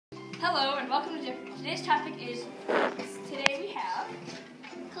Hello and welcome to Jeopardy. Today's topic is, today we have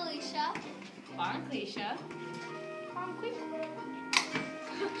Kalisha. Kalisha.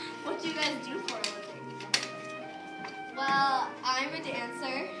 What do you guys do for a living? Well, I'm a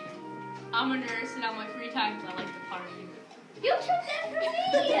dancer. I'm a nurse and on my free time I like to party. You took that from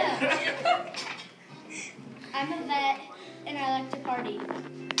me! I'm a vet and I like to party.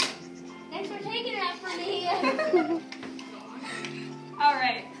 Thanks for taking that from me.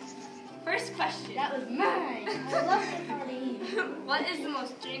 Alright, first question. That was mine. I love to party. What is the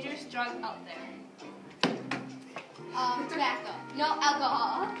most dangerous drug out there? Tobacco. No,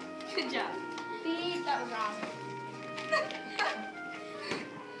 alcohol. Good job. Beep, that was wrong.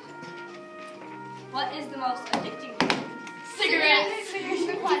 What is the most addicting drug? Cigarettes. Finish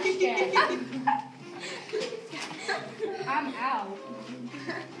the question. I'm out.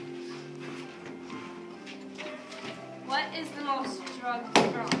 What is the most drug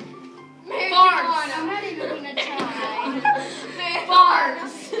grown? Marijuana. I'm not even gonna try.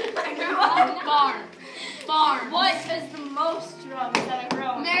 Farms. Farm. Farm. What is the most drugs that are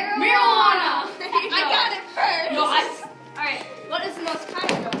grown? Marijuana. I got it first. No, Alright, what is the most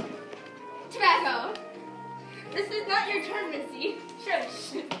common drug? Tobacco. This is not your turn, Missy.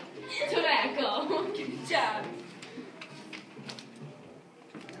 Shush. Tobacco. Good job.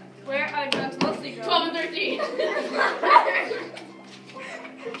 Where are drugs mostly grown? 12 and 13.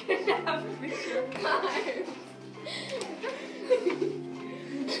 Good job, Michelle.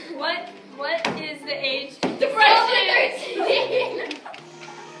 What is the age? Depression.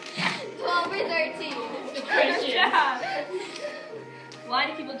 12 or 13. Good job. Why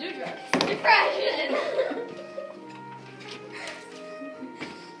do people do drugs? Depression.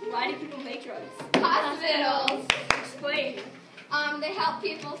 Why do people make drugs? Hospitals. Explain. They help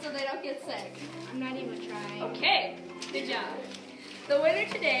people so they don't get sick. I'm not even trying. Okay, good job. The winner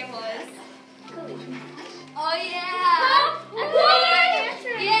today was... Oh yeah.